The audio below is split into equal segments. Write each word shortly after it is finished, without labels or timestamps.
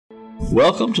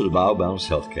Welcome to the BioBalance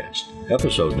Healthcast,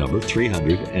 episode number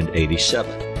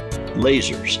 387.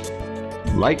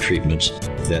 Lasers, light treatments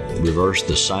that reverse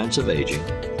the signs of aging,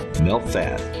 melt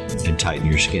fat, and tighten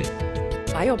your skin.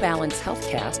 BioBalance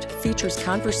Healthcast features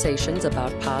conversations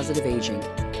about positive aging.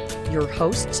 Your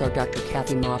hosts are Dr.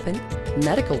 Kathy Maupin,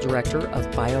 Medical Director of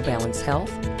BioBalance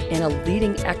Health and a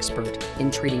leading expert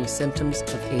in treating symptoms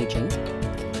of aging,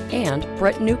 and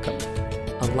Brett Newcomb,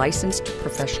 a licensed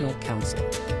professional counselor.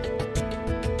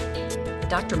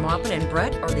 Dr. Maupin and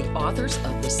Brett are the authors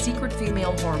of The Secret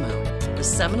Female Hormone, the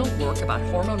seminal work about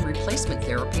hormone replacement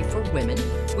therapy for women,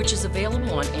 which is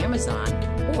available on Amazon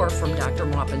or from Dr.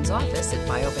 Maupin's office at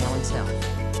BioBalance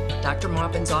Health. Dr.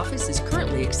 Maupin's office is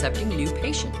currently accepting new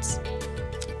patients.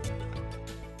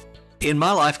 In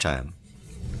my lifetime,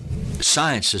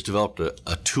 science has developed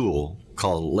a tool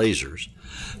called lasers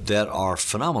that are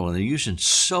phenomenal, and they're used in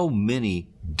so many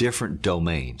different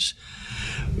domains.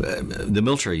 The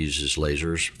military uses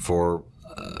lasers for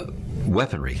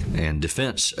weaponry and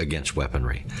defense against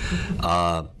weaponry.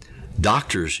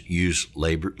 Doctors use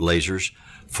lasers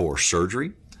for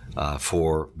surgery,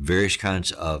 for various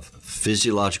kinds of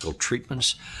physiological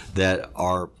treatments that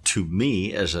are, to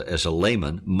me as a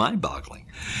layman, mind-boggling.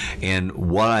 And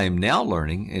what I'm now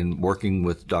learning in working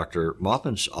with Dr.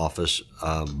 Maupin's office,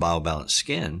 BioBalance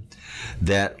Skin,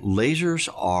 that lasers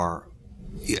are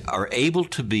able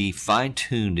to be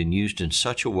fine-tuned and used in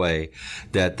such a way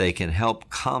that they can help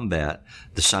combat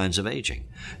the signs of aging.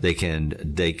 They can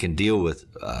deal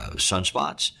with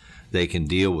sunspots. They can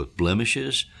deal with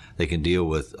blemishes. They can deal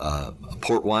with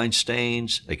port wine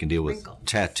stains. They can deal with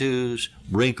tattoos,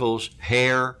 wrinkles,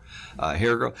 hair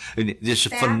growth. And it's a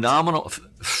phenomenal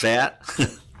fat.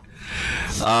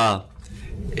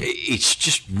 It's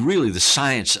just really, the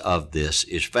science of this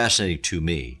is fascinating to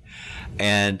me,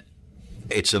 and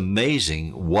it's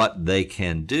amazing what they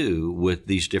can do with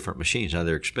these different machines. Now,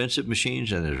 they're expensive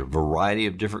machines, and there's a variety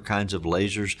of different kinds of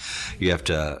lasers. You have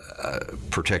to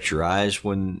protect your eyes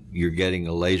when you're getting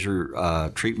a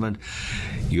laser treatment.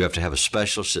 You have to have a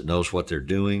specialist that knows what they're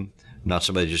doing. Not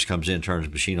somebody just comes in, turns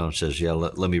the machine on, and says, "Yeah,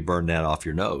 let me burn that off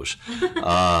your nose."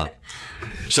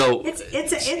 So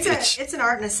it's an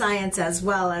art and a science, as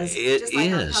well as just like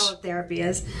how pellet therapy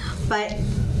is. But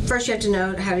first, you have to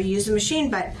know how to use the machine.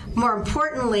 But more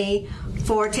importantly,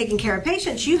 for taking care of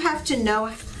patients, you have to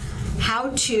know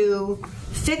how to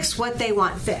fix what they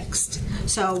want fixed.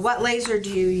 So, what laser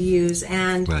do you use,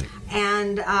 and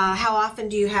how often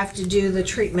do you have to do the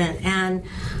treatment, and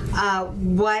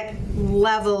what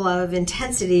level of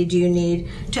intensity do you need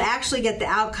to actually get the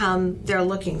outcome they're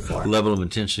looking for? Level of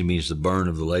intensity means the burn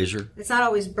of the laser? It's not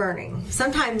always burning.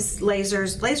 Sometimes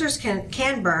lasers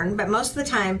can burn, but most of the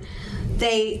time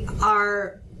they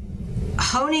are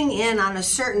honing in on a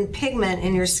certain pigment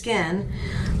in your skin,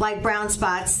 like brown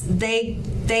spots. They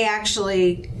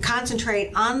actually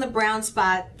concentrate on the brown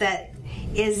spot that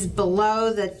is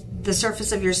below the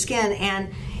surface of your skin and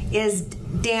is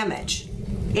damaged.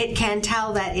 It can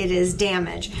tell that it is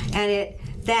damaged, and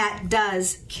that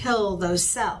does kill those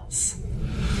cells.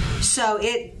 So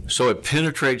it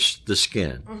penetrates the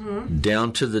skin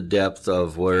down to the depth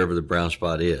of wherever the brown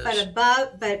spot is.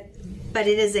 But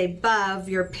it is above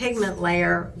your pigment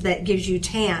layer that gives you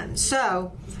tan.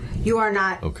 So you are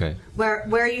not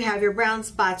where you have your brown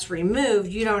spots removed.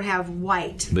 You don't have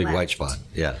white. Big white spot.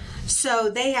 Yeah. So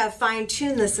they have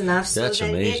fine-tuned this enough so that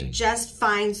amazing. It just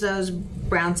finds those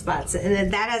brown spots,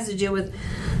 and that has to do with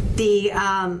the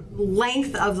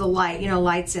length of the light.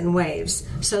 Light's in waves,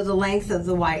 so the length of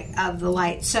the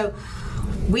light. So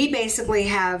we basically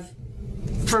have,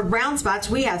 for brown spots,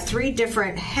 we have 3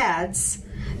 different heads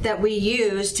that we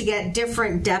use to get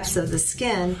different depths of the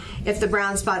skin. If the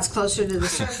brown spot's closer to the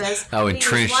surface, how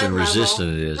entrenched and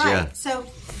resistant it is. Right. Yeah.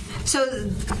 So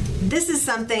this is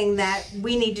something that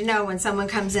we need to know when someone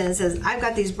comes in and says, "I've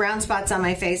got these brown spots on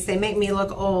my face. They make me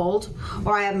look old,"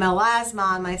 or "I have melasma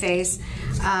on my face,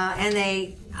 and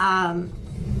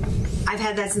I've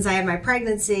had that since I had my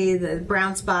pregnancy. The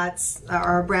brown spots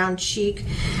are a brown cheek,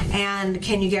 and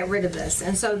can you get rid of this?"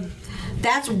 And so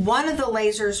that's one of the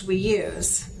lasers we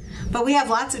use. But we have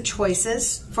lots of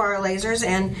choices for our lasers,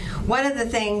 and one of the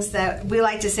things that we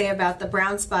like to say about the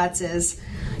brown spots is,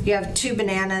 you have 2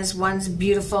 bananas, one's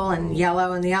beautiful and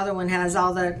yellow, and the other one has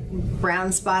all the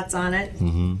brown spots on it.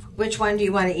 Mm-hmm. Which one do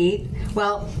you want to eat?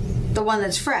 Well, the one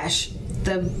that's fresh,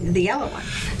 the yellow one.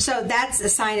 So that's a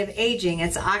sign of aging.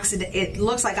 It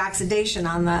looks like oxidation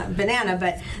on the banana,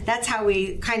 but that's how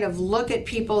we kind of look at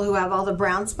people who have all the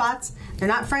brown spots. They're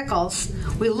not freckles.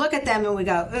 We look at them and we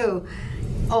go, "Ooh,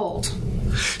 old."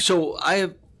 So I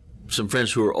have some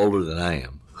friends who are older than I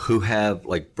am, who have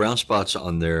like brown spots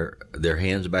on their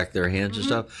hands, back of their hands and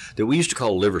stuff that we used to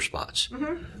call liver spots.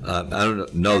 I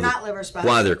don't know They're not liver spots.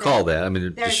 why they're called that. I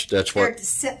mean, that's what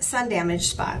they're sun damaged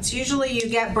spots. Usually, you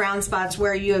get brown spots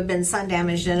where you have been sun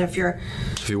damaged, and if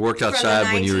you worked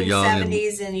outside when you were young, and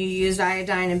you used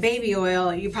iodine and baby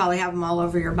oil, you probably have them all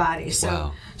over your body. So,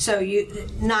 wow. so you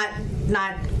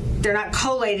they're not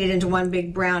collated into one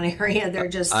big brown area. They're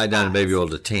just iodine and baby oil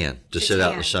to tan, to sit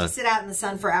out in the sun. To sit out in the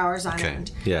sun for hours on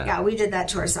end. Yeah, we did that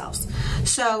to ourselves.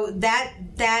 So that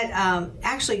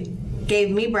actually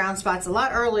gave me brown spots a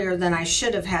lot earlier than I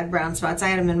should have had brown spots. I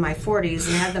had them in my 40s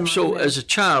and had them. So as a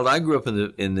child, I grew up in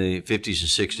the 50s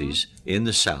and 60s in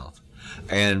the South.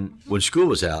 And when school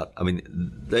was out, I mean,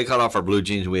 they cut off our blue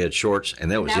jeans and we had shorts, and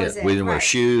that was it. We didn't wear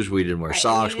shoes, we didn't wear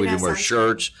socks, we didn't wear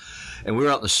shirts. And we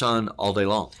were out in the sun all day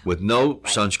long with no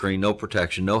sunscreen, no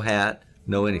protection, no hat,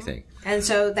 no anything. And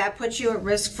so that puts you at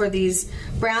risk for these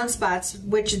brown spots,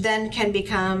 which then can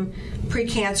become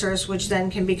precancerous, which then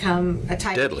can become a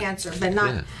type of cancer, but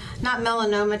not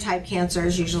melanoma type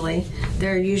cancers usually.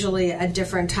 They're usually a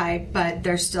different type, but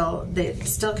they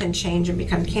still can change and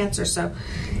become cancer. So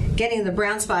getting the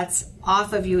brown spots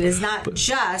off of you is not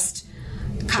just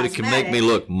cosmetic. But it can make me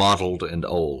look mottled and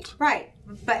old. Right.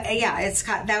 But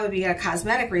that would be a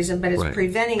cosmetic reason, but it's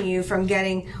preventing you from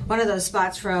getting one of those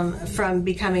spots from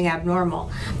becoming abnormal.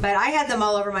 But I had them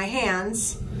all over my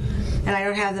hands, and I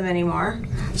don't have them anymore.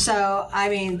 So I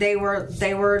mean, they were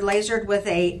lasered with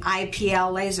a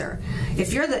IPL laser.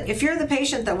 If you're the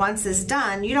patient that wants this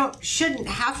done, you shouldn't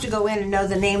have to go in and know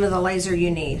the name of the laser you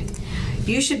need.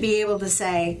 You should be able to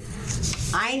say,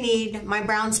 I need my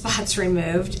brown spots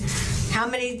removed. How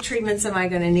many treatments am I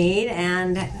going to need,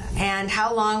 and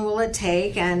how long will it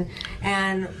take, and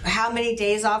how many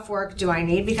days off work do I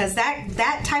need? Because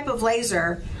that type of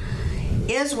laser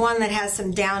is one that has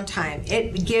some downtime.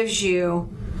 It gives you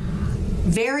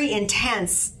very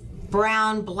intense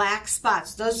brown, black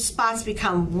spots. Those spots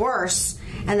become worse,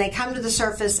 and they come to the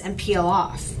surface and peel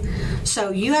off.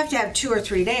 So you have to have 2 or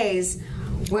 3 days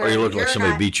where you look like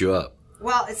somebody beat you up.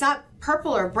 Well, it's not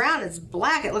purple or brown, it's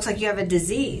black. It looks like you have a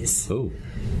disease. Oh.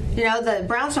 You know, the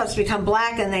brown spots become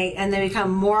black and they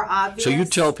become more obvious. So you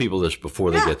tell people this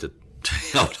before they get the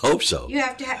I would hope so. You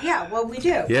have to have, we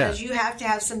do. Because you have to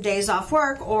have some days off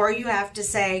work, or you have to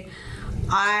say,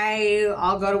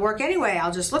 I'll go to work anyway.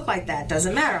 I'll just look like that.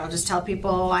 Doesn't matter. I'll just tell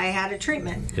people I had a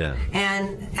treatment. Yeah.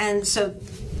 And so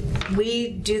we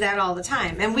do that all the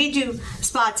time. And we do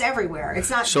spots everywhere.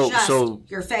 It's not just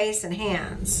your face and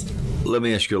hands. Let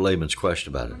me ask you a layman's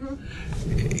question about it.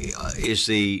 Is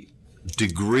the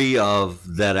degree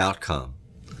of that outcome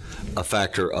a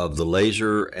factor of the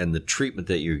laser and the treatment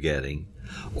that you're getting,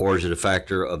 or is it a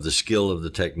factor of the skill of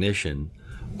the technician,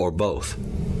 or both?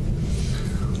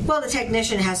 Well, the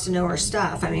technician has to know her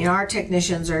stuff. I mean, our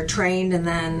technicians are trained, and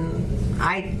then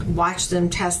I watch them,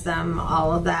 test them,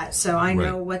 all of that, so I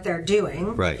know what they're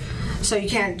doing. Right. So you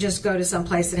can't just go to some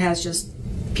place that has just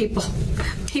people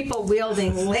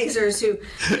wielding lasers who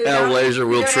don't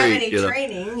have any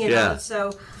training, you know.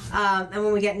 So, and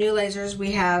when we get new lasers,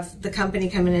 we have the company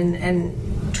come in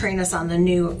and train us on the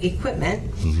new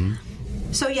equipment. Mm-hmm.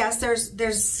 So yes,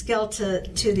 there's skill to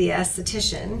the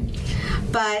esthetician,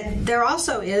 but there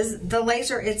also is the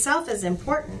laser itself is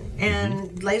important,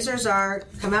 and lasers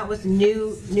come out with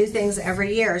new things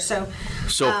every year. So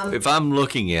if I'm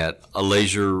looking at a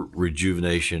laser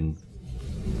rejuvenation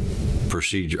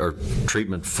procedure or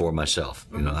treatment for myself,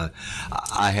 you know,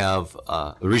 I have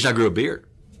the reason I grew a beard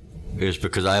is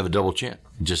because I have a double chin.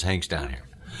 It just hangs down here.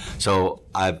 So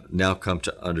I've now come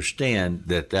to understand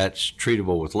that that's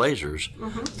treatable with lasers,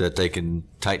 that they can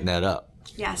tighten that up.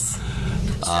 Yes.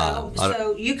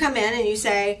 So you come in and you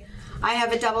say, I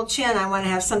have a double chin. I want to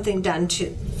have something done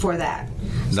for that.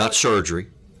 Not surgery.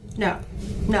 No,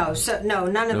 none of us.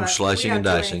 No slicing and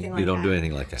dicing. You don't do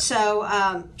anything like that.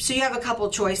 So, so you have a couple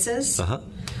choices.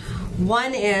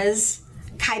 One is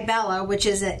Kybella, which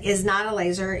is not a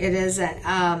laser. It is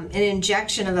an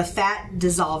injection of a fat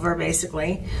dissolver,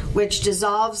 basically, which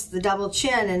dissolves the double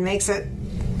chin and makes it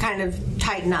kind of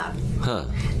tighten up.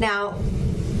 Now,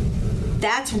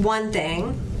 that's one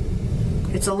thing.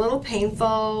 It's a little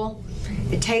painful.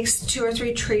 It takes 2 or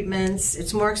 3 treatments.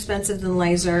 It's more expensive than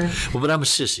laser. Well, but I'm a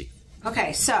sissy.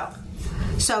 Okay, so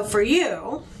for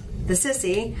you, the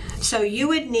sissy, so you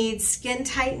would need skin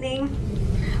tightening,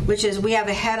 which is, we have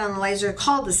a head on the laser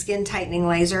called the skin tightening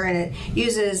laser, and it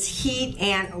uses heat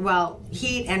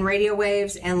and radio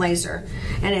waves and laser,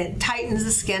 and it tightens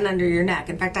the skin under your neck.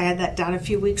 In fact, I had that done a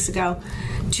few weeks ago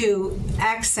to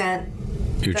accent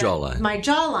your jawline. My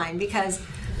jawline, because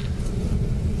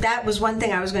that was one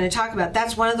thing I was going to talk about.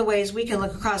 That's one of the ways we can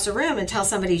look across a room and tell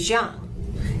somebody's young,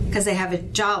 because they have a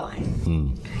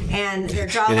jawline. And their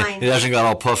jawline... It hasn't got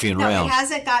all puffy and round. It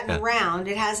hasn't gotten round.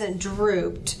 It hasn't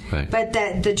drooped. Right. But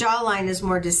the jawline is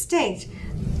more distinct.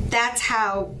 That's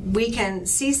how we can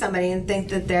see somebody and think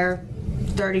that they're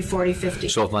 30, 40, 50.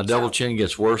 So if my double chin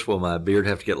gets worse, will my beard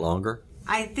have to get longer?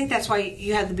 I think that's why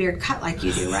you have the beard cut like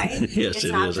you do, right? Yes, it's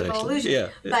it not is, an actually. illusion.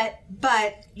 Yeah.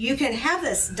 But you can have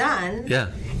this done.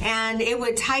 Yeah. And it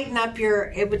would tighten up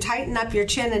your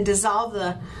chin and dissolve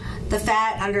the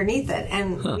fat underneath it,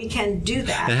 and we can do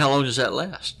that. And how long does that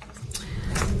last?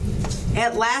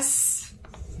 It lasts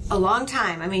a long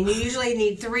time. I mean, you usually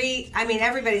need 3. I mean,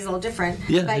 everybody's a little different,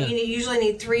 but you usually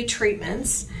need 3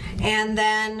 treatments, and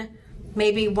then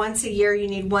maybe once a year you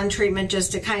need 1 treatment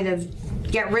just to kind of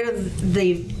get rid of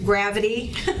the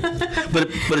gravity. But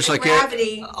it's like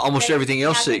gravity, almost everything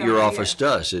else that your office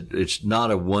does. It's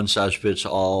not a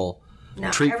one-size-fits-all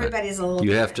treatment. Everybody's a little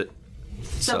different. You have to...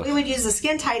 So we would use the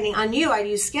skin tightening. On you, I'd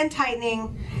use skin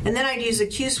tightening, and then I'd use a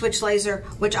Q-switch laser,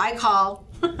 which I call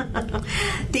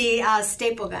the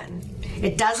staple gun.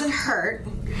 It doesn't hurt,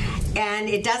 and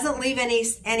it doesn't leave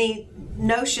any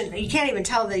notion. You can't even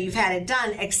tell that you've had it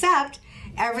done, except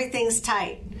everything's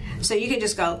tight. So you can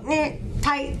just go,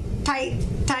 tight, tight,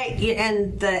 tight,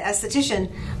 and the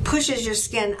esthetician pushes your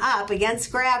skin up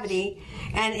against gravity,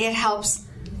 and it helps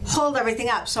hold everything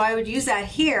up. So I would use that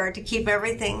here to keep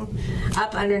everything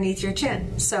up underneath your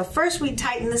chin. So first we'd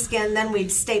tighten the skin, then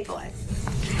we'd staple it.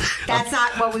 That's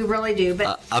not what we really do.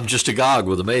 But I'm just agog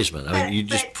with amazement. I mean, you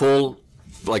just pull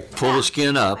the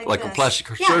skin up like a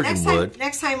plastic surgeon would.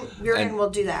 Next time you're in,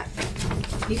 we'll do that.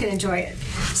 You can enjoy it.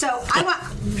 So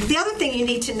the other thing you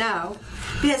need to know,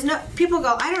 because people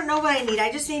go, I don't know what I need.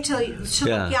 I just need to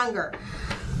look younger.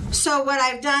 So what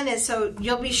I've done is, so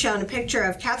you'll be shown a picture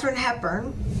of Katharine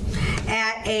Hepburn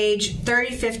at age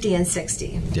 30, 50, and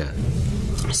 60. Yeah.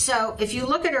 So if you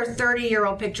look at her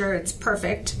 30-year-old picture, it's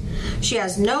perfect. She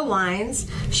has no lines.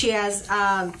 She has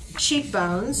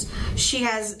cheekbones. She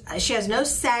has no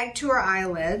sag to her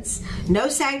eyelids, no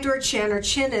sag to her chin. Her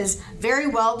chin is very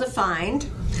well defined.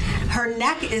 Her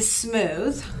neck is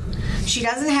smooth. She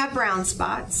doesn't have brown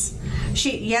spots.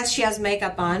 She has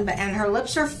makeup on, and her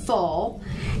lips are full,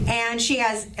 and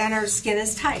her skin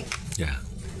is tight. Yeah.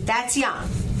 That's young.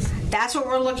 That's what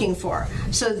we're looking for.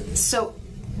 So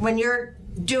when you're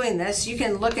doing this, you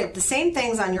can look at the same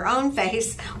things on your own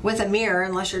face with a mirror,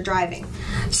 unless you're driving.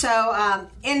 So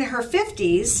in her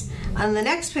 50s, on the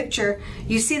next picture,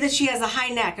 you see that she has a high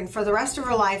neck, and for the rest of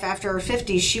her life after her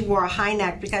 50s, she wore a high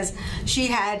neck because she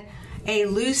had a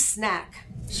loose neck.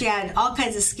 She had all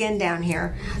kinds of skin down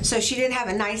here, so she didn't have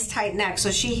a nice tight neck,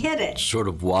 so she hid it. Sort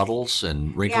of waddles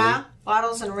and wrinkly? Yeah,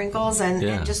 waddles and wrinkles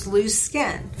and just loose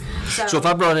skin. So if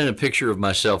I brought in a picture of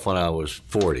myself when I was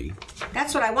 40...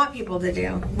 That's what I want people to do.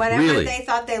 Whenever they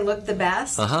thought they looked the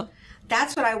best,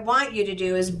 that's what I want you to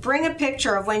do, is bring a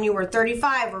picture of when you were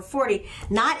 35 or 40,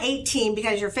 not 18,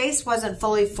 because your face wasn't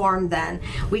fully formed then.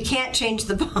 We can't change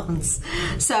the bones.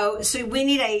 So we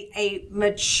need a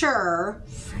mature,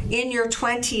 in your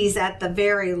 20s at the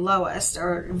very lowest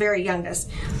or very youngest,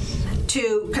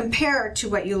 to compare to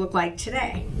what you look like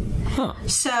today.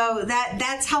 So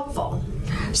that's helpful.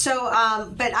 So,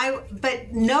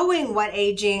 but knowing what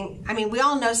aging, I mean, we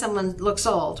all know someone looks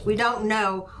old. We don't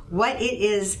know what it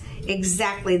is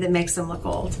exactly that makes them look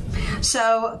old.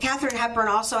 So Katharine Hepburn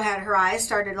also had her eyes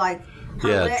started like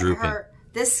drooping.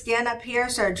 This skin up here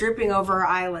started drooping over her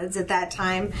eyelids at that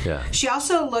time. Yeah. She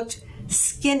also looked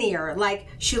skinnier, like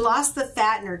she lost the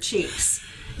fat in her cheeks.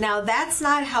 Now that's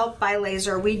not helped by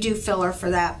laser. We do filler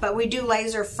for that, but we do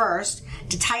laser first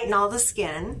to tighten all the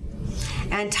skin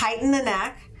and tighten the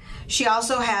neck. She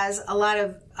also has a lot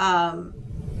of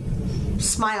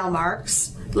smile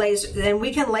marks, laser, and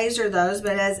we can laser those.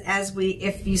 But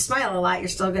if you smile a lot, you're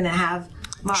still going to have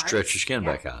marks. Stretch your skin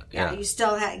back out. Yeah, you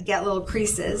still get little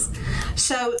creases.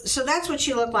 So that's what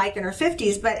she looked like in her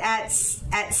 50s. But at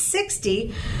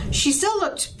 60, she still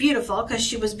looked beautiful, because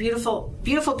she was beautiful.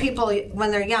 Beautiful people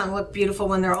when they're young look beautiful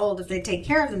when they're old if they take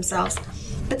care of themselves.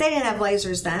 But they didn't have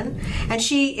lasers then. And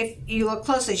if you look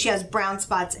closely, she has brown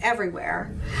spots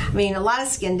everywhere. I mean, a lot of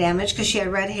skin damage because she had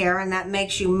red hair, and that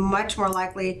makes you much more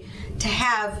likely to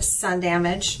have sun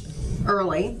damage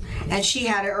early. And she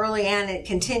had it early and it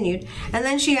continued. And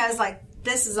then she has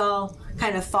this is all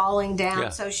kind of falling down. Yeah.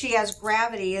 So she has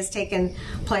gravity has taken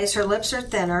place. Her lips are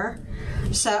thinner.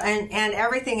 So and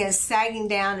everything is sagging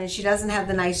down, and she doesn't have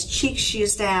the nice cheeks she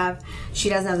used to have. She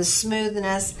doesn't have the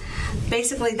smoothness.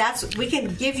 Basically, we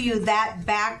can give you that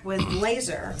back with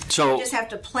laser. So you just have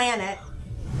to plan it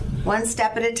one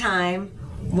step at a time,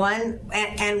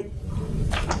 And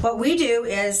what we do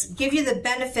is give you the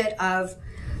benefit of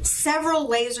several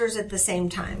lasers at the same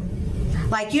time.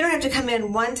 Like, you don't have to come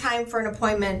in one time for an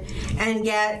appointment and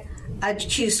get a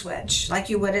Q switch like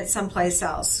you would at someplace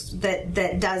else that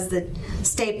does the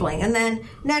stapling. And then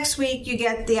next week you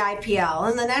get the IPL.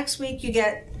 And the next week you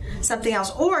get something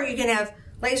else. Or you can have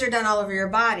laser done all over your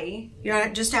body. You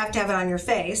don't just have to have it on your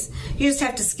face. You just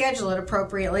have to schedule it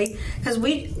appropriately, because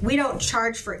we don't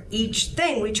charge for each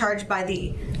thing. We charge by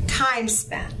the time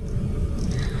spent.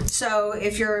 So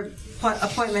if your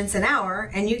appointment's an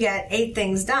hour and you get 8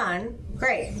 things done,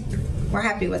 great. We're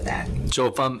happy with that. So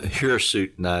if I'm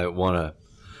hirsute and I want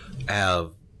to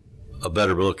have a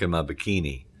better look in my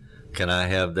bikini, can I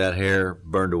have that hair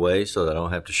burned away so that I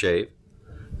don't have to shave?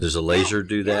 Does a laser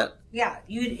do that? Yeah,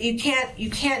 you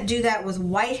can't do that with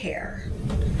white hair.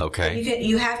 Okay.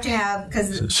 You have to have,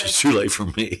 because it's too late for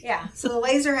me. Yeah, so the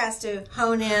laser has to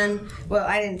hone in. Well,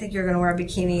 I didn't think you were going to wear a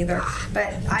bikini either,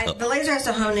 but the laser has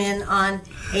to hone in on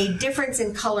a difference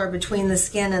in color between the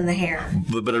skin and the hair.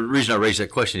 But the reason I raised that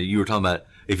question, you were talking about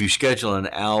if you schedule an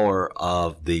hour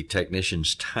of the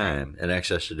technician's time and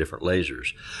access to different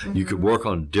lasers, you could work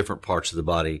on different parts of the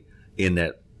body in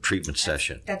that treatment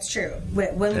session. That's true.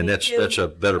 That's a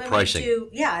better pricing.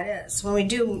 Yeah, it is. When we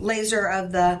do laser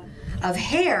of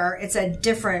hair, it's a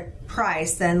different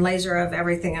price than laser of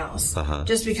everything else.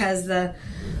 Just because the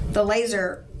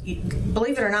laser,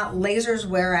 believe it or not, lasers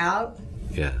wear out.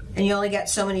 Yeah. And you only get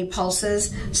so many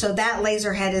pulses, so that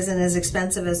laser head isn't as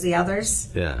expensive as the others.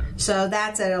 Yeah. So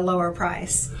that's at a lower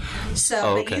price.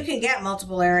 So but you can get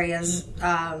multiple areas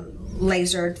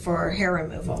lasered for hair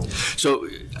removal. So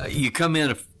you come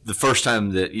in the first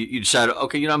time that you decide,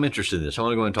 okay, I'm interested in this. I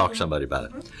want to go and talk to somebody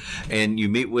about it. And you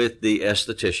meet with the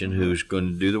esthetician who's going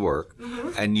to do the work,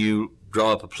 and you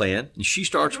draw up a plan. And she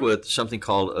starts with something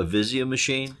called a Visia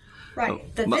machine. Right.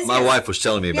 My wife was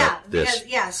telling me about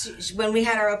this. When we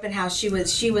had our open house, she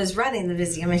was running the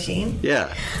Visia machine.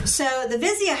 Yeah. So the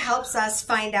Visia helps us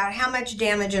find out how much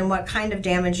damage and what kind of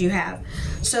damage you have.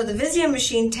 So the Visia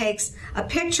machine takes a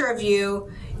picture of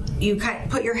you. You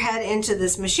put your head into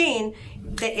this machine.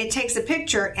 It takes a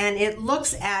picture and it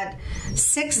looks at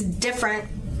 6 different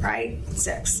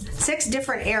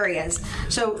areas.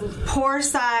 So pore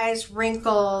size,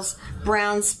 wrinkles,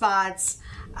 brown spots.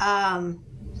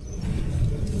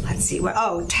 Let's see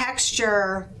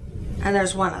texture, and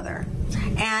there's one other.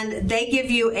 And they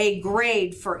give you a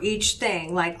grade for each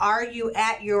thing. Like, are you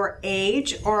at your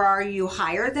age, or are you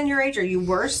higher than your age? Are you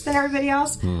worse than everybody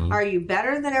else? Are you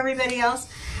better than everybody else?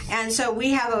 And so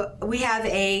we have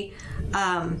a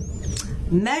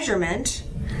measurement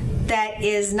that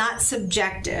is not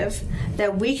subjective,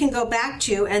 that we can go back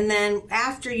to, and then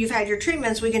after you've had your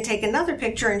treatments, we can take another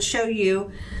picture and show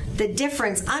you the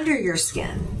difference under your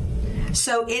skin.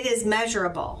 So it is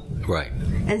measurable. Right.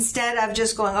 Instead of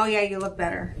just going, oh yeah, you look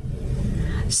better.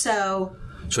 So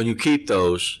you keep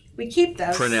those. We keep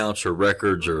those printouts or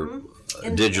records or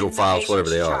digital files, whatever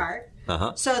they are.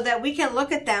 So that we can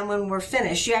look at them when we're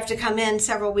finished. You have to come in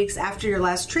several weeks after your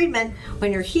last treatment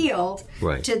when you're healed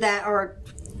to that, or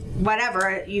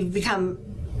whatever you've become.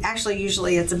 Actually,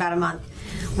 usually it's about a month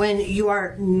when you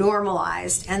are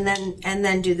normalized, and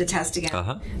then do the test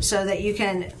again, so that you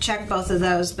can check both of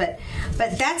those. But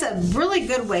that's a really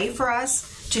good way for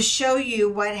us to show you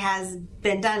what has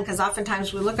been done, because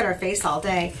oftentimes we look at our face all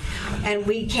day and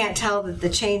we can't tell that the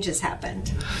change has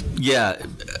happened. Yeah,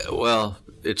 well,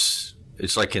 it's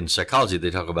like in psychology,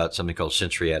 they talk about something called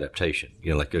sensory adaptation,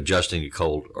 like adjusting to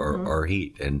cold or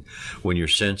heat. And when your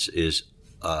sense is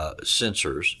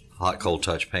sensors, hot, cold,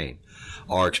 touch, pain,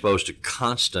 are exposed to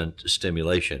constant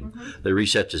stimulation, they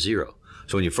reset to 0.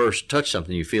 So when you first touch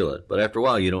something, you feel it. But after a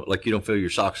while, you don't feel your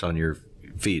socks on your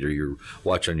feet or your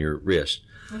watch on your wrist,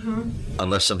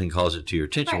 unless something calls it to your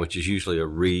attention, which is usually a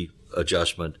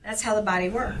readjustment. That's how the body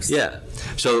works. Yeah.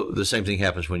 So the same thing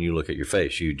happens when you look at your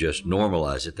face. You just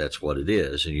normalize it. That's what it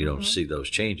is. And you don't see those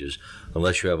changes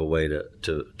unless you have a way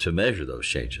to measure those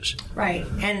changes. Right.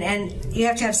 And you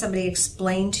have to have somebody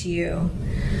explain to you,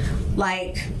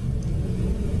 like,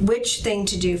 which thing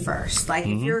to do first. Like,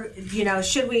 if you're,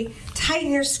 should we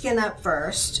tighten your skin up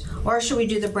first, or should we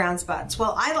do the brown spots?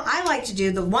 Well, I like to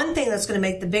do the one thing that's going to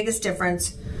make the biggest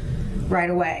difference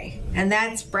right away. And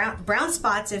that's brown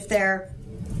spots, if they're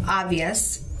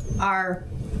obvious, are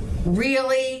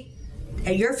really,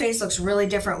 your face looks really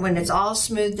different when it's all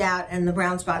smoothed out and the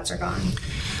brown spots are gone.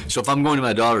 So if I'm going to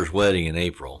my daughter's wedding in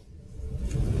April,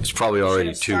 it's probably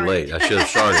already too late. I should have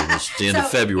started. It's the end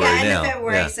of February now. End of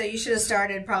February, so you should have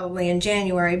started probably in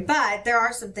January. But there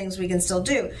are some things we can still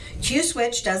do. Q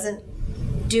switch doesn't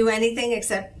do anything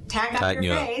except tack up Tighten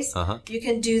your you up. face. Uh-huh. You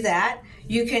can do that.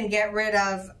 You can get rid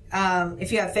of,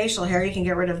 if you have facial hair, you can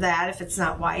get rid of that if it's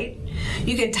not white.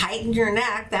 You can tighten your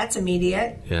neck. That's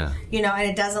immediate. Yeah. You know, and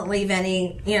it doesn't leave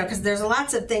any, you know, because there's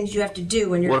lots of things you have to do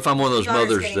when you're. What if I'm one of those daughter's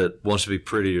mothers getting- that wants to be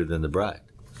prettier than the bride?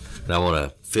 And I want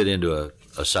to fit into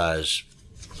a size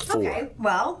 4. Okay,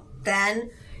 well, then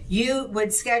you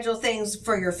would schedule things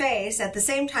for your face. At the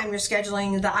same time, you're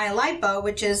scheduling the eye lipo,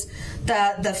 which is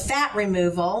the fat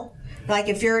removal. Like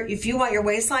if you want your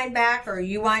waistline back or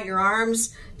you want your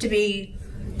arms to be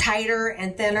tighter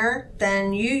and thinner,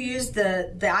 then you use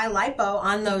the eye lipo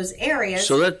on those areas,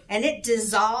 and it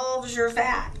dissolves your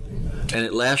fat. And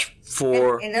it lasts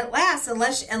for... And it lasts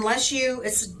unless you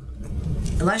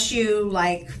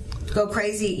like go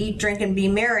crazy, eat, drink, and be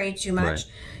merry too much. Right.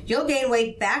 You'll gain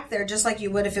weight back there just like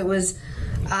you would if it was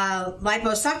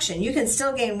liposuction. You can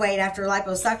still gain weight after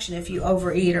liposuction if you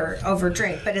overeat or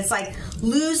overdrink. But it's like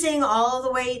losing all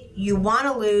the weight you want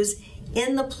to lose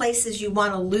in the places you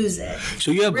want to lose it.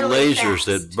 So you have really lasers fast.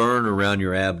 that burn around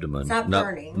your abdomen. It's not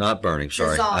burning. Not burning,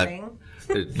 sorry. Dissolving.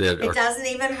 It doesn't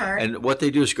even hurt. And what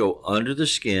they do is go under the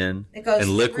skin It goes and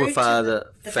through liquefy to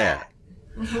the fat.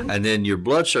 Mm-hmm. And then your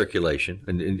blood circulation.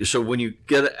 And so when you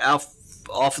get off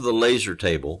of the laser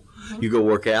table, you go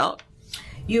work out.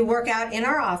 You work out in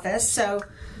our office. So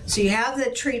you have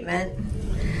the treatment.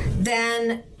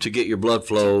 Then to get your blood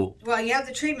flow. Well, you have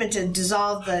the treatment to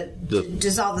dissolve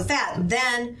the fat.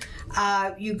 Then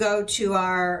you go to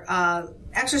our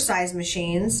exercise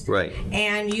machines, right?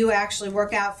 And you actually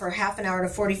work out for half an hour to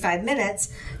 45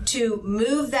 minutes to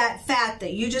move that fat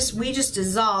that we just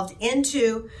dissolved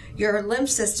into your lymph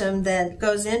system that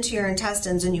goes into your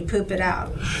intestines, and you poop it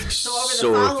out.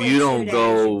 So if you don't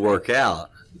go work out,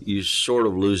 you sort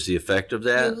of lose the effect of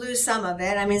that? You lose some of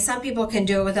it. I mean, some people can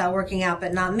do it without working out,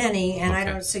 but not many, and I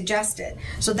don't suggest it.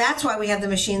 So that's why we have the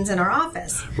machines in our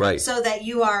office. Right. So that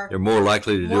you are You're more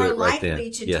likely to do it right then. More likely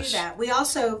to do that. We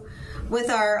also, with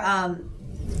our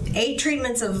 8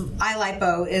 treatments of eye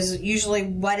lipo is usually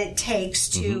what it takes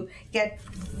to get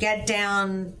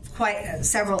down quite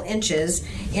several inches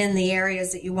in the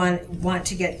areas that you want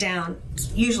to get down,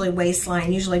 usually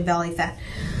waistline, usually belly fat.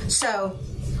 So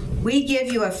we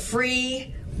give you a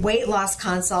free weight loss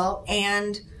consult,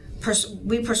 and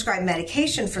we prescribe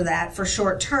medication for that for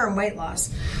short-term weight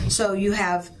loss. So you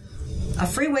have a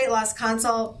free weight loss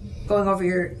consult going over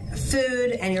your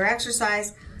food and your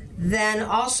exercise, then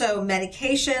also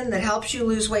medication that helps you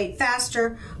lose weight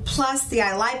faster, plus the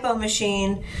eye lipo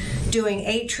machine, doing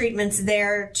 8 treatments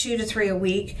there, 2 to 3 a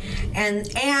week, and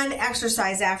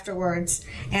exercise afterwards.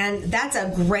 And that's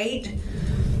a great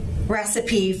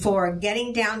recipe for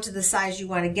getting down to the size you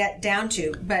want to get down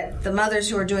to. But the mothers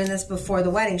who are doing this before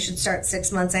the wedding should start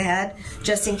 6 months ahead,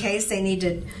 just in case they need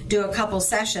to do a couple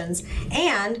sessions.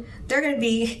 And they're going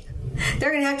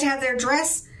to have their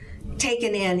dress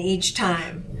taken in each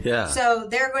time. Yeah. So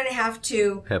they're going to have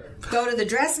to go to the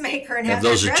dressmaker and have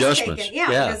their those dress adjustments. taken.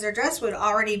 Yeah, because their dress would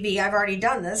already be, I've already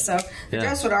done this, so the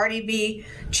dress would already be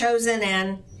chosen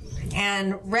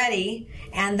and ready,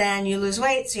 and then you lose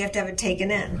weight, so you have to have it taken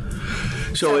in.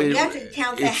 So you have to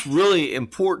count that. It's really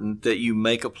important that you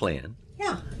make a plan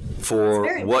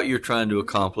for what you're trying to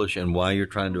accomplish and why you're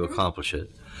trying to accomplish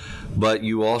it. But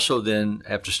you also then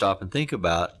have to stop and think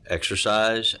about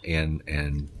exercise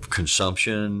and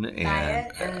consumption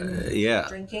diet and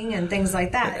drinking and things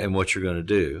like that. And what you're going to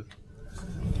do.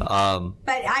 But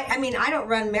I mean, I don't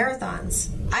run marathons.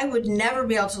 I would never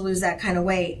be able to lose that kind of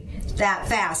weight that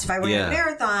fast. If I ran a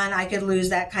marathon, I could lose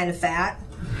that kind of fat.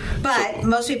 But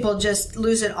most people just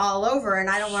lose it all over, and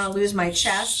I don't want to lose my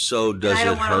chest. So does it hurt? I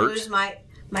don't want to lose my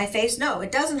face. No,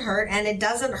 it doesn't hurt, and it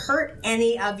doesn't hurt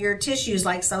any of your tissues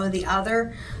like some of the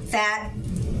other fat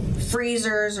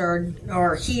freezers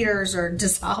or heaters or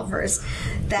dissolvers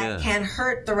that can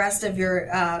hurt the rest of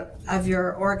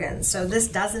your organs. So this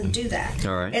doesn't do that.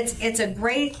 All right. It's a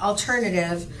great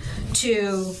alternative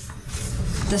to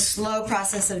the slow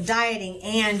process of dieting,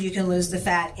 and you can lose the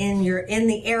fat in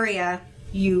the area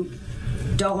you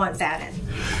don't want fat in.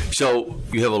 So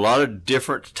you have a lot of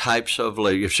different types of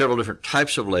lasers. You have several different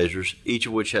types of lasers, each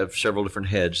of which have several different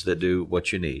heads that do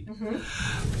what you need.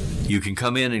 You can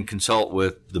come in and consult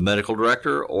with the medical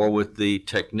director or with the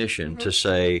technician to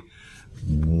say,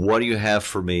 what do you have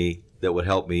for me that would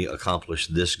help me accomplish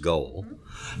this goal?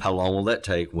 How long will that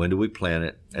take? When do we plan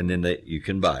it? And then you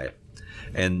can buy it.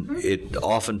 And it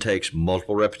often takes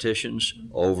multiple repetitions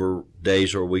over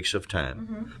days or weeks of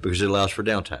time because it allows for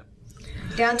downtime.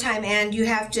 And you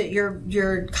have to,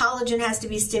 your collagen has to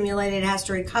be stimulated, it has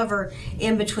to recover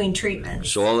in between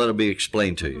treatments. So all that will be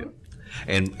explained to you.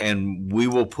 And we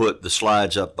will put the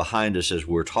slides up behind us as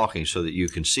we're talking so that you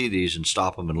can see these and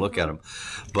stop them and look at them.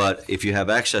 But if you have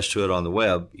access to it on the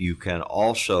web, you can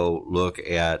also look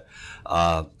at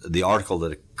the article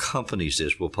that accompanies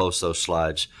this. We'll post those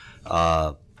slides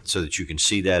so that you can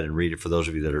see that and read it for those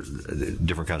of you that are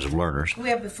different kinds of learners. We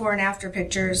have before and after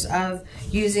pictures of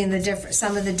using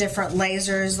some of the different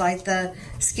lasers, like the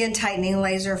skin tightening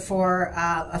laser for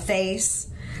a face,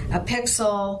 a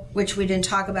pixel, which we didn't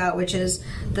talk about, which is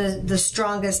the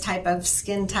strongest type of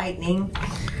skin tightening,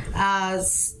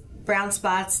 brown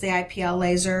spots, the IPL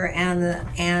laser, and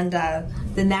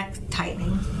the neck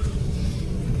tightening.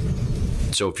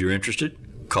 So if you're interested,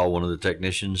 call one of the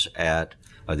technicians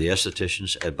the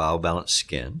estheticians at BioBalance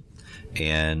Skin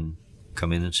and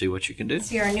come in and see what you can do.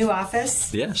 See our new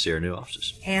office. Yeah, see our new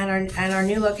offices. And our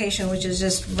new location, which is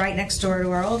just right next door to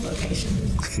our old location.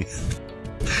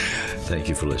 Thank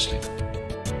you for listening.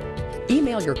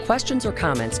 Email your questions or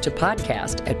comments to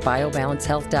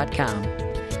podcast@biobalancehealth.com.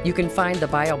 You can find the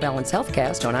BioBalance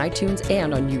Healthcast on iTunes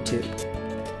and on YouTube.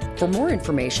 For more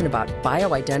information about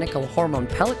bioidentical hormone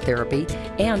pellet therapy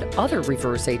and other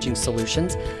reverse aging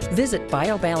solutions, visit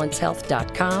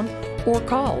biobalancehealth.com or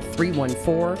call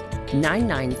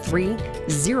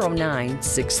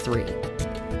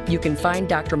 314-993-0963. You can find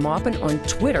Dr. Maupin on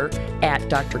Twitter at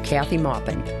Dr. Kathy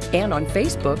Maupin and on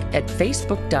Facebook at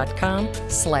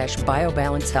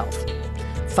facebook.com/biobalancehealth.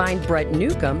 Find Brett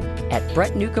Newcomb at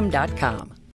brettnewcomb.com.